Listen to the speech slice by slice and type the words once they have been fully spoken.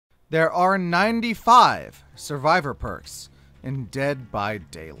There are 95 survivor perks in Dead by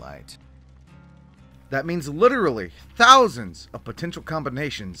Daylight. That means literally thousands of potential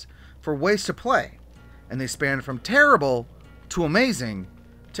combinations for ways to play, and they span from terrible to amazing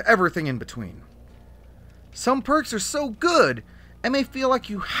to everything in between. Some perks are so good and may feel like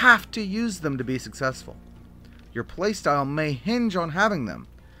you have to use them to be successful. Your playstyle may hinge on having them,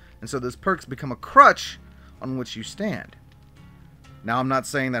 and so those perks become a crutch on which you stand. Now, I'm not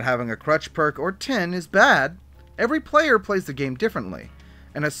saying that having a crutch perk or 10 is bad. Every player plays the game differently,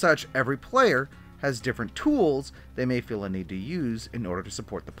 and as such, every player has different tools they may feel a need to use in order to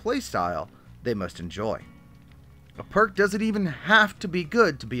support the playstyle they most enjoy. A perk doesn't even have to be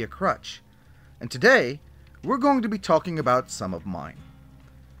good to be a crutch, and today, we're going to be talking about some of mine.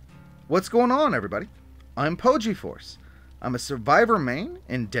 What's going on, everybody? I'm Pogiforce. I'm a survivor main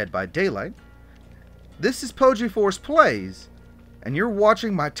in Dead by Daylight. This is Pogiforce Plays, and you're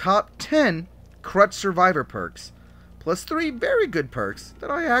watching my top 10 Crutch Survivor Perks, plus 3 very good perks that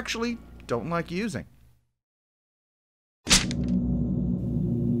I actually don't like using.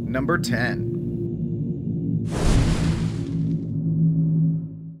 Number 10.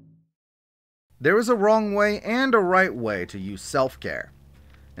 There is a wrong way and a right way to use self-care.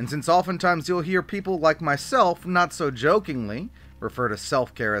 And since oftentimes you'll hear people like myself, not so jokingly, refer to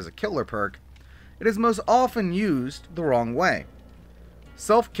self-care as a killer perk, it is most often used the wrong way.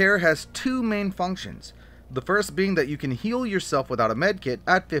 Self-care has 2 main functions, the first being that you can heal yourself without a medkit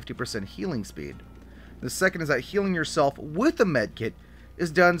at 50% healing speed. The second is that healing yourself with a medkit is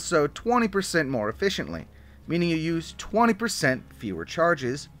done so 20% more efficiently, meaning you use 20% fewer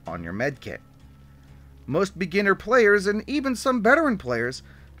charges on your medkit. Most beginner players, and even some veteran players,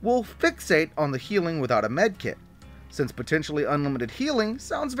 will fixate on the healing without a medkit, since potentially unlimited healing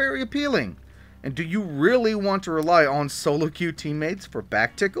sounds very appealing. And do you really want to rely on solo queue teammates for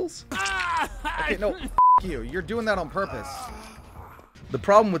back tickles? Okay, no, f you. You're doing that on purpose. The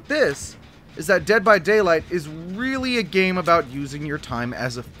problem with this is that Dead by Daylight is really a game about using your time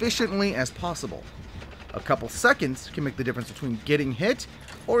as efficiently as possible. A couple seconds can make the difference between getting hit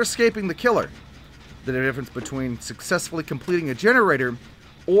or escaping the killer. The difference between successfully completing a generator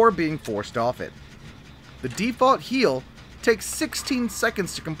or being forced off it. The default heal takes 16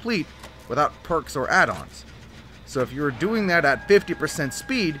 seconds to complete without perks or add-ons. So if you're doing that at 50%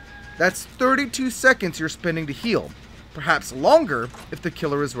 speed, that's 32 seconds you're spending to heal, perhaps longer if the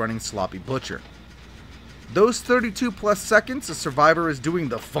killer is running Sloppy Butcher. Those 32 plus seconds a survivor is doing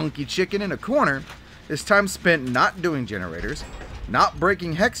the funky chicken in a corner is time spent not doing generators, not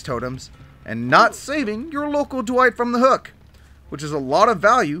breaking hex totems, and not saving your local Dwight from the hook, which is a lot of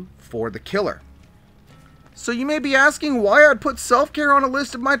value for the killer. So you may be asking why I'd put self-care on a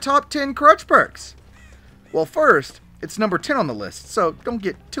list of my top 10 crutch perks. Well, first, it's number 10 on the list, so don't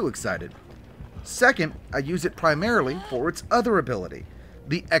get too excited. Second, I use it primarily for its other ability,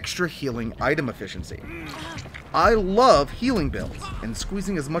 the extra healing item efficiency. I love healing builds, and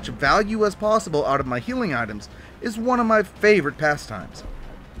squeezing as much value as possible out of my healing items is one of my favorite pastimes.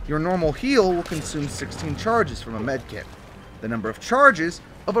 Your normal heal will consume 16 charges from a medkit, the number of charges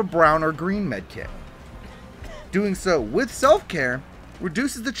of a brown or green medkit. Doing so with self-care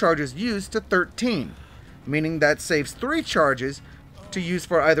reduces the charges used to 13, meaning that saves 3 charges to use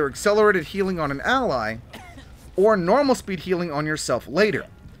for either accelerated healing on an ally or normal speed healing on yourself later.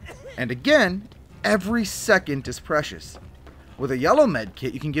 And again, every second is precious. With a yellow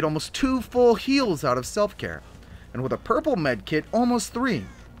medkit, you can get almost 2 full heals out of self-care, and with a purple medkit, almost 3.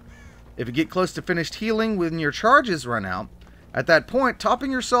 If you get close to finished healing when your charges run out, at that point,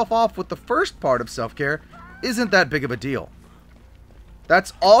 topping yourself off with the first part of self-care isn't that big of a deal.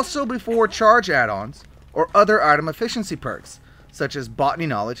 That's also before charge add-ons or other item efficiency perks, such as Botany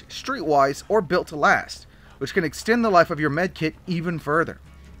Knowledge, Streetwise, or Built to Last, which can extend the life of your medkit even further.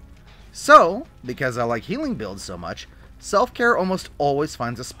 So, because I like healing builds so much, self-care almost always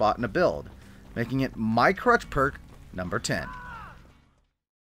finds a spot in a build, making it my crutch perk number 10.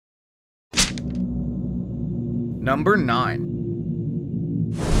 Number 9.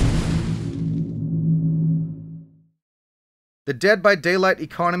 The Dead by Daylight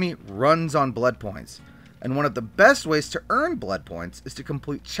economy runs on blood points, and one of the best ways to earn blood points is to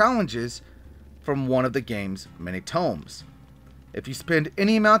complete challenges from one of the game's many tomes. If you spend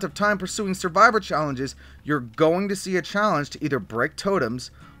any amount of time pursuing survivor challenges, you're going to see a challenge to either break totems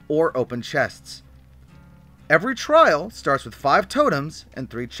or open chests. Every trial starts with 5 totems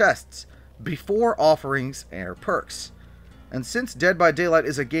and 3 chests, before offerings or perks. And since Dead by Daylight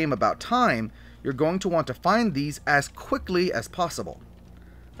is a game about time, you're going to want to find these as quickly as possible.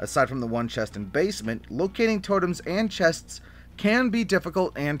 Aside from the one chest and basement, locating totems and chests can be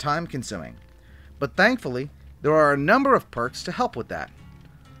difficult and time-consuming. But thankfully, there are a number of perks to help with that.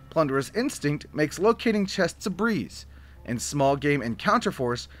 Plunderer's Instinct makes locating chests a breeze, and Small Game and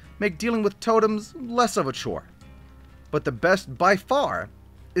Counterforce make dealing with totems less of a chore. But the best by far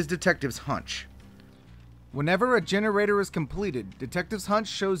is Detective's Hunch. Whenever a generator is completed, Detective's Hunch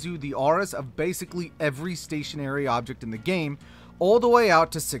shows you the auras of basically every stationary object in the game, all the way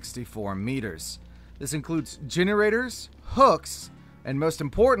out to 64 meters. This includes generators, hooks, and most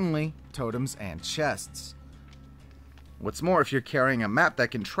importantly, totems and chests. What's more, if you're carrying a map that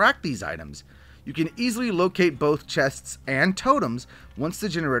can track these items, you can easily locate both chests and totems once the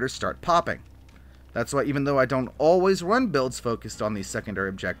generators start popping. That's why even though I don't always run builds focused on these secondary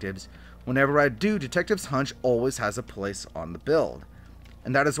objectives, whenever I do, Detective's Hunch always has a place on the build.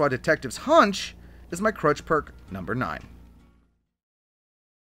 And that is why Detective's Hunch is my Crutch perk number 9.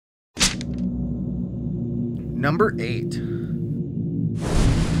 Number 8.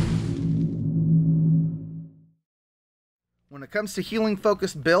 When it comes to healing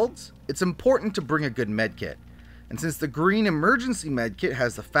focused builds, it's important to bring a good medkit. And since the green emergency medkit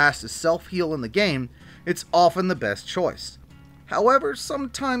has the fastest self-heal in the game, it's often the best choice. However,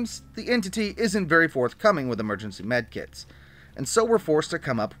 sometimes the entity isn't very forthcoming with emergency medkits, and so we're forced to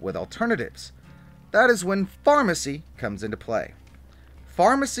come up with alternatives. That is when Pharmacy comes into play.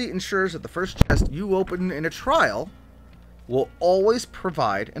 Pharmacy ensures that the first chest you open in a trial will always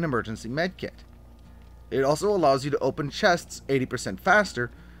provide an emergency medkit. It also allows you to open chests 80% faster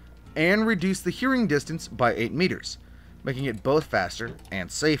and reduce the hearing distance by 8 meters, making it both faster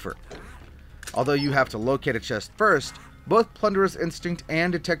and safer. Although you have to locate a chest first, both Plunderer's Instinct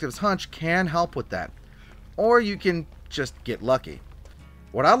and Detective's Hunch can help with that, or you can just get lucky.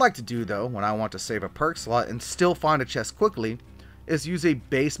 What I like to do though, when I want to save a perk slot and still find a chest quickly, is use a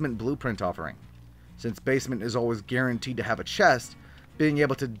basement blueprint offering. Since basement is always guaranteed to have a chest, being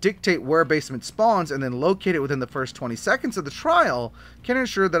able to dictate where basement spawns and then locate it within the first 20 seconds of the trial can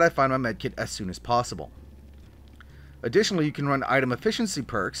ensure that I find my medkit as soon as possible. Additionally, you can run item efficiency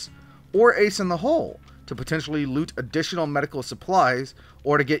perks or ace in the hole to potentially loot additional medical supplies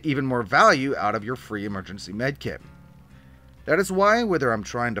or to get even more value out of your free emergency medkit. That is why, whether I'm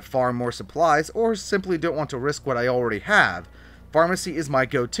trying to farm more supplies or simply don't want to risk what I already have, Pharmacy is my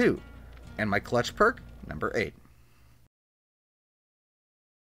go-to, and my clutch perk number 8.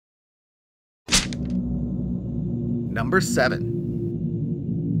 Number 7.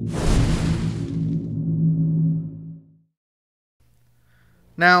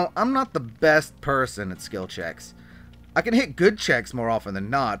 Now, I'm not the best person at skill checks. I can hit good checks more often than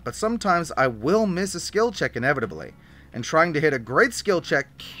not, but sometimes I will miss a skill check inevitably, and trying to hit a great skill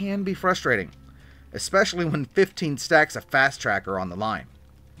check can be frustrating, especially when 15 stacks of fast track are on the line.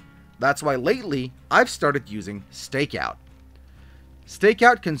 That's why lately, I've started using Stakeout.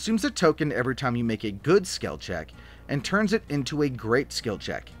 Stakeout consumes a token every time you make a good skill check, and turns it into a great skill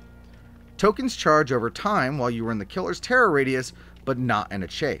check. Tokens charge over time while you are in the killer's terror radius, but not in a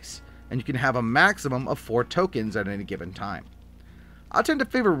chase, and you can have a maximum of 4 tokens at any given time. I tend to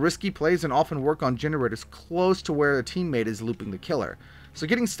favor risky plays and often work on generators close to where a teammate is looping the killer, so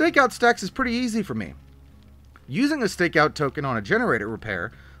getting stakeout stacks is pretty easy for me. Using a stakeout token on a generator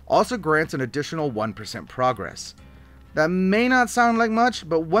repair also grants an additional 1% progress. That may not sound like much,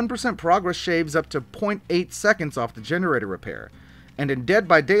 but 1% progress shaves up to 0.8 seconds off the generator repair, and in Dead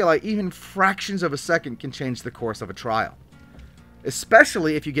by Daylight, even fractions of a second can change the course of a trial.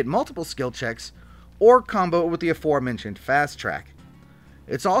 Especially if you get multiple skill checks, or combo it with the aforementioned fast track.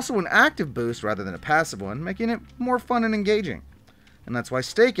 It's also an active boost rather than a passive one, making it more fun and engaging. And that's why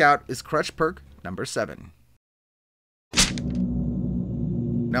Stakeout is Crutch perk number 7.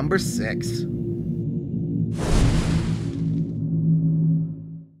 Number 6. If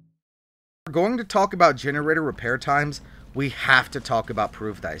we're going to talk about generator repair times, we have to talk about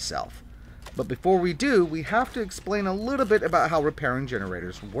Prove Thyself. But before we do, we have to explain a little bit about how repairing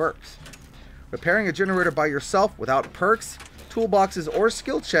generators works. Repairing a generator by yourself without perks, toolboxes, or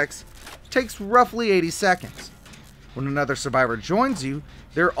skill checks takes roughly 80 seconds. When another survivor joins you,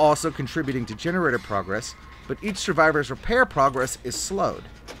 they're also contributing to generator progress, but each survivor's repair progress is slowed.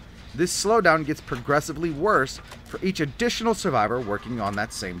 This slowdown gets progressively worse for each additional survivor working on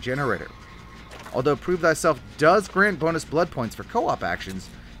that same generator. Although Prove Thyself does grant bonus blood points for co-op actions,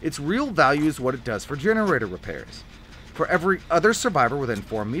 its real value is what it does for generator repairs. For every other survivor within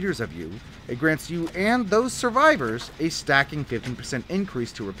 4 meters of you, it grants you and those survivors a stacking 15%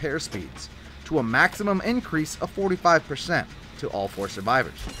 increase to repair speeds, to a maximum increase of 45% to all 4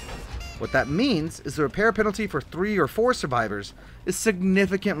 survivors. What that means is the repair penalty for 3 or 4 survivors is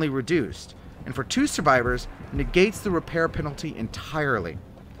significantly reduced, and for 2 survivors, negates the repair penalty entirely.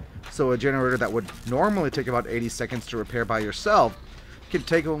 So a generator that would normally take about 80 seconds to repair by yourself can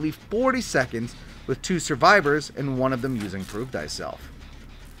take only 40 seconds with 2 survivors and one of them using Prove Thyself.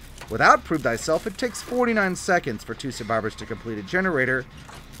 Without Prove Thyself, it takes 49 seconds for 2 survivors to complete a generator,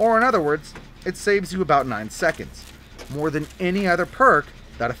 or in other words, it saves you about 9 seconds, more than any other perk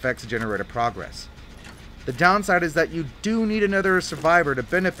that affects generator progress. The downside is that you do need another survivor to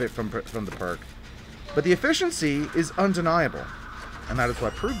benefit from the perk, but the efficiency is undeniable, and that is why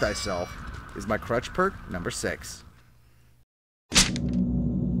Prove Thyself is my crutch perk number 6.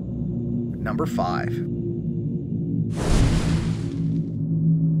 Number 5.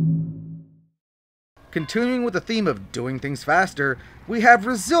 Continuing with the theme of doing things faster, we have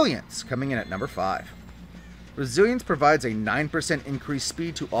Resilience coming in at number 5. Resilience provides a 9% increased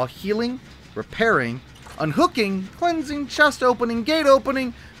speed to all healing, repairing, unhooking, cleansing, chest opening, gate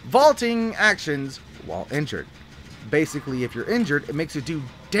opening, vaulting actions while injured. Basically, if you're injured, it makes you do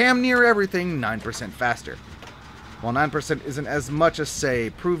damn near everything 9% faster. While 9% isn't as much as,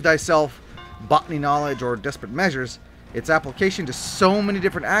 say, Prove Thyself, Botany Knowledge, or Desperate Measures, its application to so many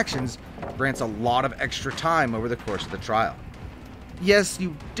different actions grants a lot of extra time over the course of the trial. Yes,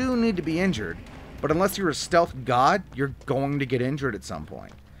 you do need to be injured, but unless you're a stealth god, you're going to get injured at some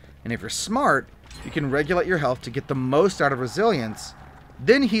point. And if you're smart, you can regulate your health to get the most out of Resilience,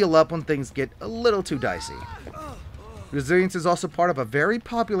 then heal up when things get a little too dicey. Resilience is also part of a very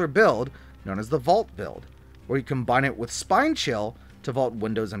popular build known as the Vault build, where you combine it with Spine Chill to vault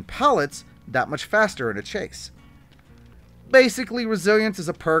windows and pallets that much faster in a chase. Basically, Resilience is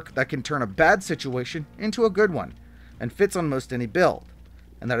a perk that can turn a bad situation into a good one, and fits on most any build,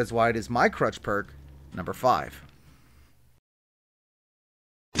 and that is why it is my crutch perk number 5.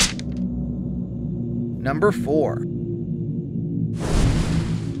 Number 4.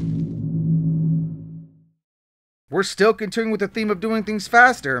 We're still continuing with the theme of doing things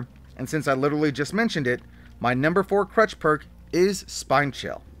faster, and since I literally just mentioned it, my number 4 crutch perk is Spine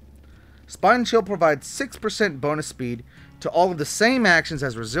Chill. Spine Chill provides 6% bonus speed to all of the same actions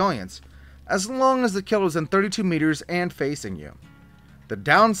as Resilience, as long as the killer is in 32 meters and facing you. The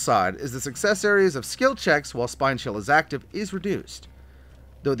downside is the success areas of skill checks while Spine Chill is active is reduced.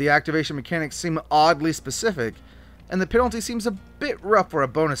 Though the activation mechanics seem oddly specific, and the penalty seems a bit rough for a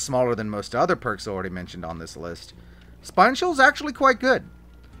bonus smaller than most other perks already mentioned on this list, Spine Chill is actually quite good.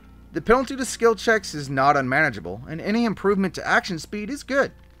 The penalty to skill checks is not unmanageable, and any improvement to action speed is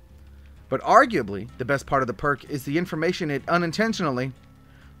good. But arguably, the best part of the perk is the information it unintentionally,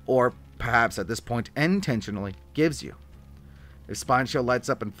 or perhaps at this point intentionally, gives you. If Spine Chill lights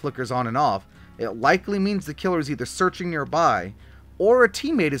up and flickers on and off, it likely means the killer is either searching nearby, or a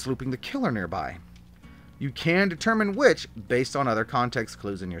teammate is looping the killer nearby. You can determine which based on other context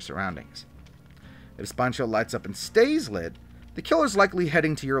clues in your surroundings. If Spine Chill lights up and stays lit, the killer is likely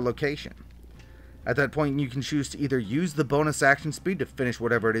heading to your location. At that point, you can choose to either use the bonus action speed to finish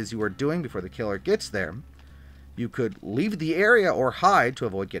whatever it is you are doing before the killer gets there. You could leave the area or hide to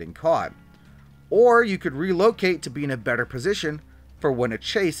avoid getting caught. Or you could relocate to be in a better position for when a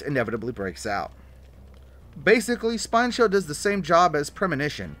chase inevitably breaks out. Basically, Spine Chill does the same job as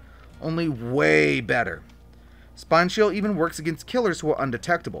Premonition, only way better. Spine Chill even works against killers who are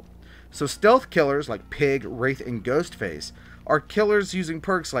undetectable. So stealth killers like Pig, Wraith, and Ghostface, or killers using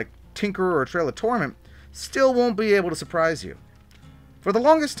perks like Tinkerer or Trail of Torment, still won't be able to surprise you. For the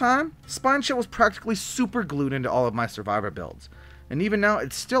longest time, Spine Chill was practically super glued into all of my Survivor builds, and even now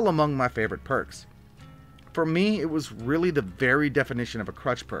it's still among my favorite perks. For me, it was really the very definition of a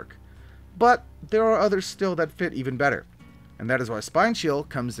crutch perk, but there are others still that fit even better, and that is why Spine Chill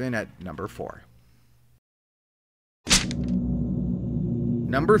comes in at number 4.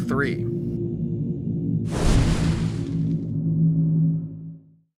 Number 3.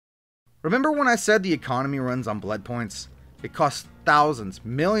 Remember when I said the economy runs on blood points? It costs thousands,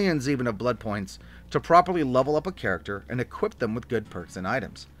 millions even of blood points to properly level up a character and equip them with good perks and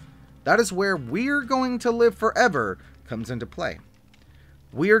items. That is where We're Going to Live Forever comes into play.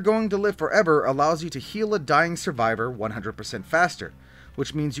 We're Going to Live Forever allows you to heal a dying survivor 100% faster,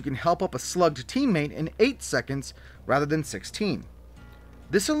 which means you can help up a slugged teammate in 8 seconds rather than 16.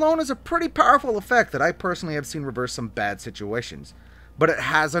 This alone is a pretty powerful effect that I personally have seen reverse some bad situations, but it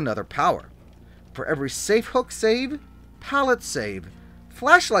has another power. For every safe hook save, pallet save,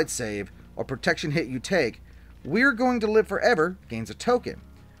 flashlight save, or protection hit you take, We're Going to Live Forever gains a token,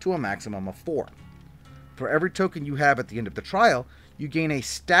 to a maximum of 4. For every token you have at the end of the trial, you gain a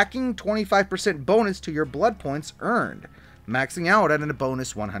stacking 25% bonus to your blood points earned, maxing out at a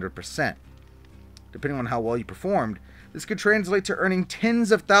bonus 100%. Depending on how well you performed, This could translate to earning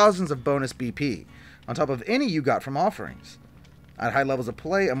tens of thousands of bonus BP, on top of any you got from offerings. At high levels of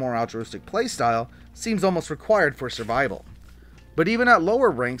play, a more altruistic playstyle seems almost required for survival. But even at lower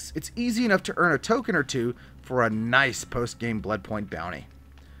ranks, it's easy enough to earn a token or two for a nice post-game blood point bounty.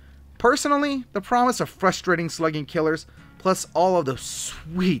 Personally, the promise of frustrating slugging killers, plus all of the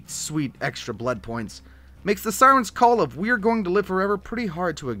sweet extra blood points, makes the Siren's call of "We're going to live forever" pretty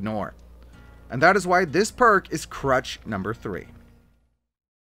hard to ignore. And that is why this perk is Crutch number 3.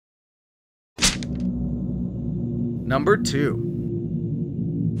 Number 2.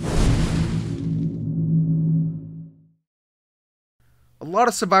 A lot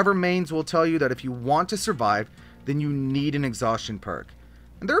of Survivor mains will tell you that if you want to survive, then you need an exhaustion perk.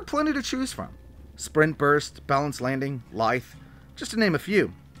 And there are plenty to choose from. Sprint Burst, Balanced Landing, Lithe, just to name a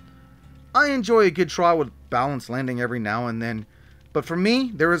few. I enjoy a good trial with Balanced Landing every now and then, but for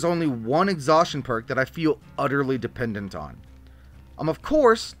me, there is only one exhaustion perk that I feel utterly dependent on. I'm of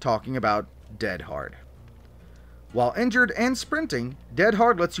course talking about Dead Hard. While injured and sprinting, Dead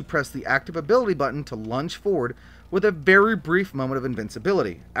Hard lets you press the active ability button to lunge forward with a very brief moment of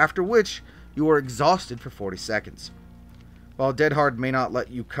invincibility, after which you are exhausted for 40 seconds. While Dead Hard may not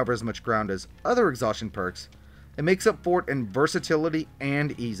let you cover as much ground as other exhaustion perks, it makes up for it in versatility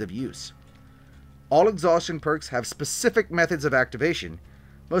and ease of use. All exhaustion perks have specific methods of activation,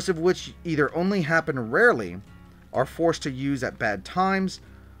 most of which either only happen rarely, are forced to use at bad times,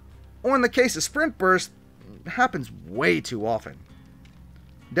 or in the case of Sprint Burst, happens way too often.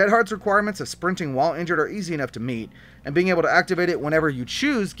 Dead Hard's requirements of sprinting while injured are easy enough to meet, and being able to activate it whenever you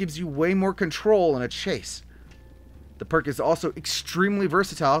choose gives you way more control in a chase. The perk is also extremely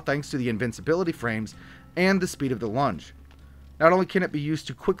versatile thanks to the invincibility frames and the speed of the lunge. Not only can it be used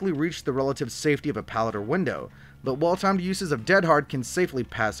to quickly reach the relative safety of a pallet or window, but well-timed uses of Dead Hard can safely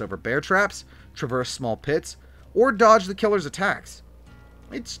pass over bear traps, traverse small pits, or dodge the killer's attacks.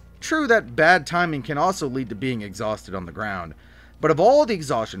 It's true that bad timing can also lead to being exhausted on the ground, but of all the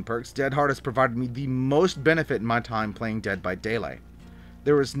exhaustion perks, Dead Hard has provided me the most benefit in my time playing Dead by Daylight.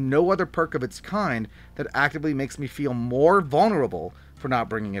 There is no other perk of its kind that actively makes me feel more vulnerable for not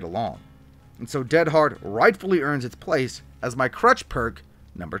bringing it along. And so Dead Hard rightfully earns its place as my Crutch perk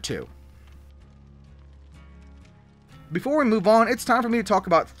number 2. Before we move on, it's time for me to talk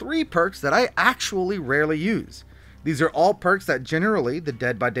about 3 perks that I actually rarely use. These are all perks that generally the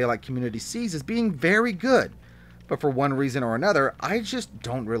Dead by Daylight community sees as being very good, but for one reason or another, I just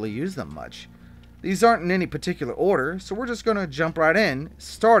don't really use them much. These aren't in any particular order, so we're just going to jump right in,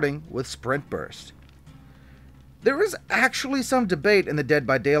 starting with Sprint Burst. There is actually some debate in the Dead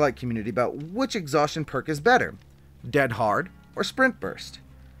by Daylight community about which exhaustion perk is better, Dead Hard or Sprint Burst.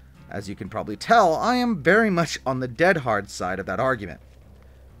 As you can probably tell, I am very much on the Dead Hard side of that argument.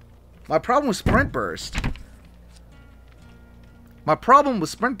 My problem with Sprint Burst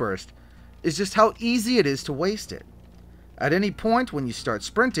is just how easy it is to waste it. At any point when you start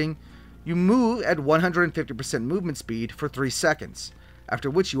sprinting, you move at 150% movement speed for 3 seconds, after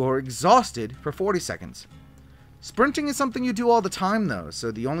which you are exhausted for 40 seconds. Sprinting is something you do all the time though,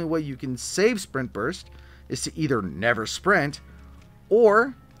 so the only way you can save Sprint Burst is to either never sprint,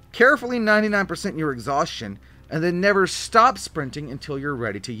 or carefully 99% your exhaustion, and then never stop sprinting until you're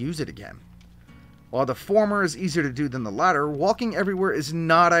ready to use it again. While the former is easier to do than the latter, walking everywhere is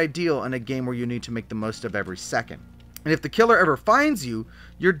not ideal in a game where you need to make the most of every second. And if the killer ever finds you,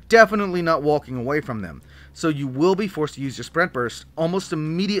 you're definitely not walking away from them, so you will be forced to use your Sprint Burst almost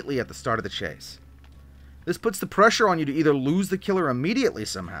immediately at the start of the chase. This puts the pressure on you to either lose the killer immediately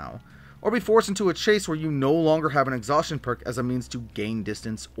somehow, or be forced into a chase where you no longer have an exhaustion perk as a means to gain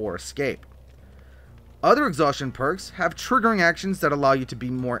distance or escape. Other exhaustion perks have triggering actions that allow you to be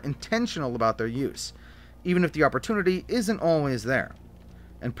more intentional about their use, even if the opportunity isn't always there.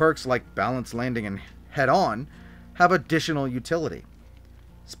 And perks like Balanced Landing and Head On have additional utility.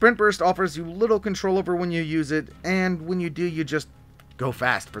 Sprint Burst offers you little control over when you use it, and when you do, you just go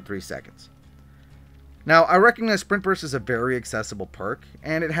fast for 3 seconds. Now, I recognize Sprint Burst is a very accessible perk,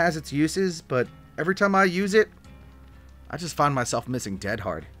 and it has its uses, but every time I use it, I just find myself missing Dead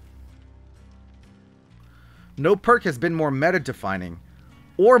Hard. No perk has been more meta-defining,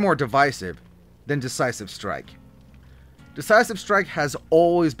 or more divisive, than Decisive Strike. Decisive Strike has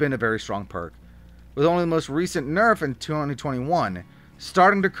always been a very strong perk, with only the most recent nerf in 2021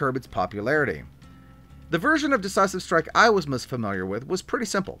 starting to curb its popularity. The version of Decisive Strike I was most familiar with was pretty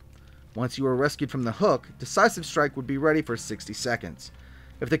simple. Once you were rescued from the hook, Decisive Strike would be ready for 60 seconds.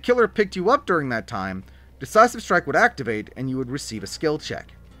 If the killer picked you up during that time, Decisive Strike would activate and you would receive a skill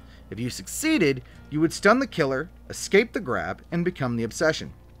check. If you succeeded, you would stun the killer, escape the grab, and become the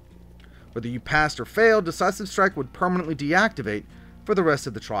obsession. Whether you passed or failed, Decisive Strike would permanently deactivate for the rest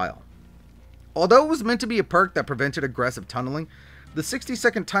of the trial. Although it was meant to be a perk that prevented aggressive tunneling, the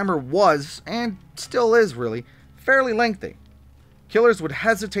 60-second timer was, and still is really, fairly lengthy. Killers would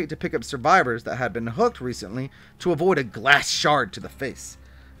hesitate to pick up survivors that had been hooked recently to avoid a glass shard to the face,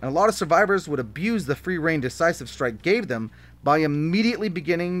 and a lot of survivors would abuse the free reign Decisive Strike gave them by immediately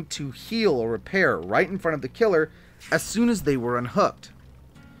beginning to heal or repair right in front of the killer as soon as they were unhooked.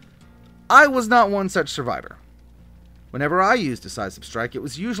 I was not one such survivor. Whenever I used Decisive Strike, it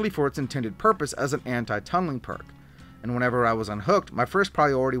was usually for its intended purpose as an anti-tunneling perk, and whenever I was unhooked, my first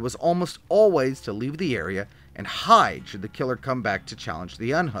priority was almost always to leave the area and hide should the killer come back to challenge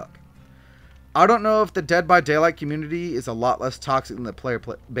the unhook. I don't know if the Dead by Daylight community is a lot less toxic than the player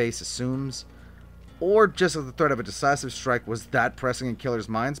base assumes, or just that the threat of a Decisive Strike was that pressing in killers'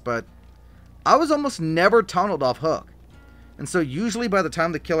 minds, but I was almost never tunneled off hook, and so usually by the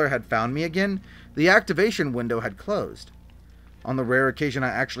time the killer had found me again, the activation window had closed. On the rare occasion I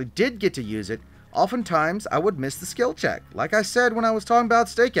actually did get to use it, oftentimes I would miss the skill check. Like I said when I was talking about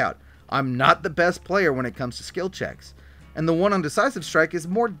Stakeout, I'm not the best player when it comes to skill checks, and the one on Decisive Strike is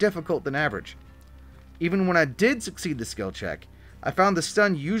more difficult than average. Even when I did succeed the skill check, I found the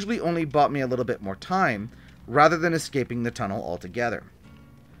stun usually only bought me a little bit more time, rather than escaping the tunnel altogether.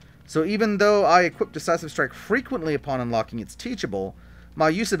 So even though I equipped Decisive Strike frequently upon unlocking its teachable, my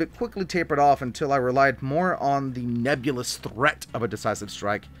use of it quickly tapered off until I relied more on the nebulous threat of a Decisive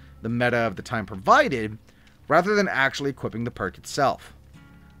Strike, the meta of the time provided, rather than actually equipping the perk itself.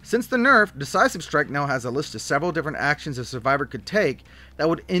 Since the nerf, Decisive Strike now has a list of several different actions a survivor could take that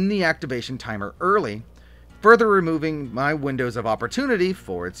would end the activation timer early, further removing my windows of opportunity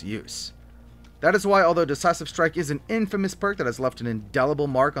for its use. That is why, although Decisive Strike is an infamous perk that has left an indelible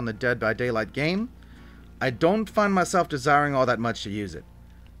mark on the Dead by Daylight game, I don't find myself desiring all that much to use it,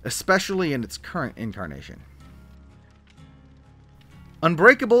 especially in its current incarnation.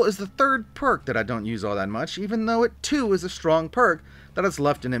 Unbreakable is the third perk that I don't use all that much, even though it too is a strong perk that has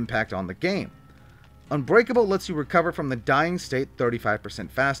left an impact on the game. Unbreakable lets you recover from the dying state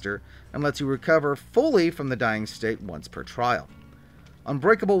 35% faster, and lets you recover fully from the dying state once per trial.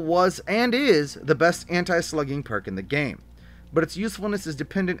 Unbreakable was and is the best anti-slugging perk in the game, but its usefulness is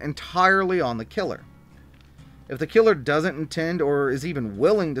dependent entirely on the killer. If the killer doesn't intend or is even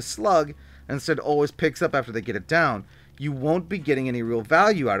willing to slug, and instead always picks up after they get it down, you won't be getting any real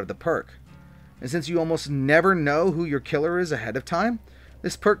value out of the perk. And since you almost never know who your killer is ahead of time,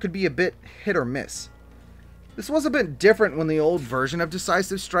 this perk could be a bit hit or miss. This was a bit different when the old version of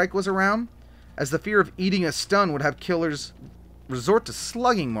Decisive Strike was around, as the fear of eating a stun would have killers resort to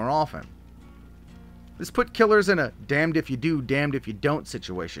slugging more often. This put killers in a damned if you do, damned if you don't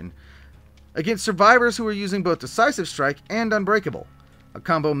situation against survivors who were using both Decisive Strike and Unbreakable, a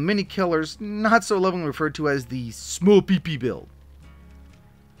combo many killers not so lovingly referred to as the small PP build.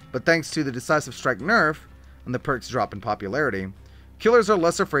 But thanks to the Decisive Strike nerf and the perk's drop in popularity, killers are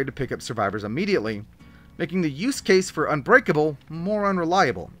less afraid to pick up survivors immediately, making the use case for Unbreakable more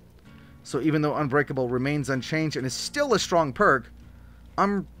unreliable. So even though Unbreakable remains unchanged and is still a strong perk,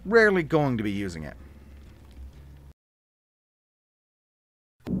 I'm rarely going to be using it.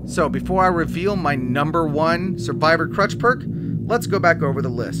 So before I reveal my number 1 Survivor Crutch perk, let's go back over the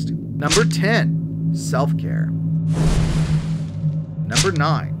list. Number 10, Self-Care. Number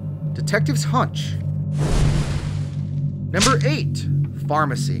 9, Detective's Hunch. Number 8,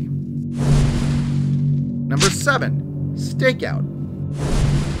 Pharmacy. Number 7, Stakeout.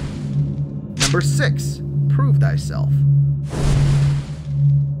 Number 6, Prove Thyself.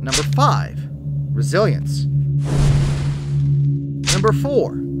 Number 5, Resilience. Number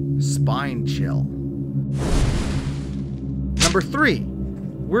 4, Spine Chill. Number 3,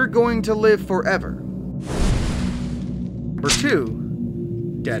 We're Going to Live Forever. Number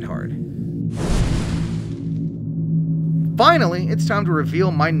 2, Dead Hard. Finally, it's time to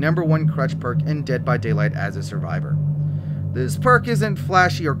reveal my number 1 Crutch perk in Dead by Daylight as a survivor. This perk isn't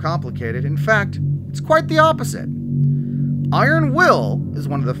flashy or complicated. In fact, it's quite the opposite. Iron Will is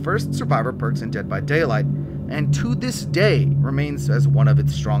one of the first survivor perks in Dead by Daylight, and to this day remains as one of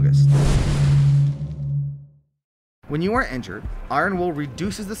its strongest. When you are injured, Iron Will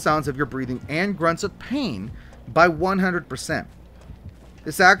reduces the sounds of your breathing and grunts of pain by 100%.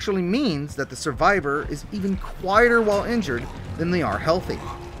 This actually means that the survivor is even quieter while injured than they are healthy.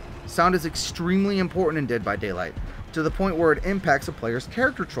 Sound is extremely important in Dead by Daylight, to the point where it impacts a player's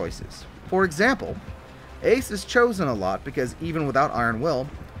character choices. For example, Ace is chosen a lot because even without Iron Will,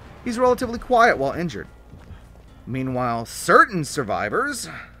 he's relatively quiet while injured. Meanwhile, certain survivors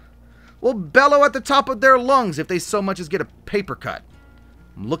will bellow at the top of their lungs if they so much as get a paper cut.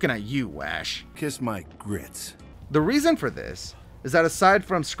 I'm looking at you, Ash. Kiss my grits. The reason for this is that aside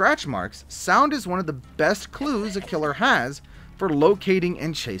from scratch marks, sound is one of the best clues a killer has for locating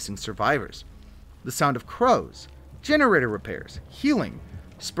and chasing survivors. The sound of crows, generator repairs, healing,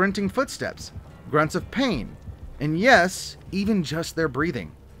 sprinting footsteps, grunts of pain, and yes, even just their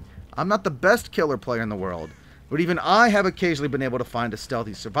breathing. I'm not the best killer player in the world, but even I have occasionally been able to find a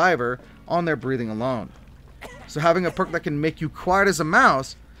stealthy survivor on their breathing alone. So having a perk that can make you quiet as a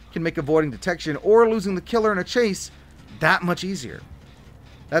mouse can make avoiding detection or losing the killer in a chase that much easier.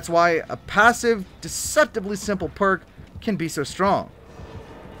 That's why a passive, deceptively simple perk can be so strong.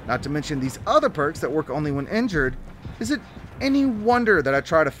 Not to mention these other perks that work only when injured. Is it any wonder that I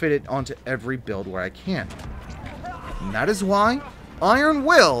try to fit it onto every build where I can? And that is why Iron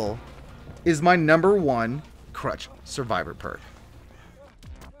Will is my #1 Crutch Survivor perk.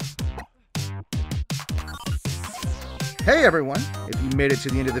 Hey everyone, if you made it to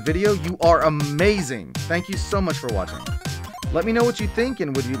the end of the video, you are amazing. Thank you so much for watching. Let me know what you think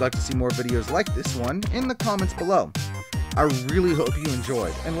and would you like to see more videos like this one in the comments below. I really hope you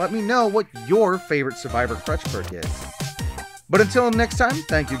enjoyed, and let me know what your favorite Survivor Crutch perk is. But until next time,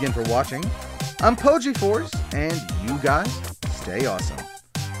 thank you again for watching. I'm Pogiforce, and you guys stay awesome.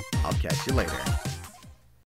 I'll catch you later.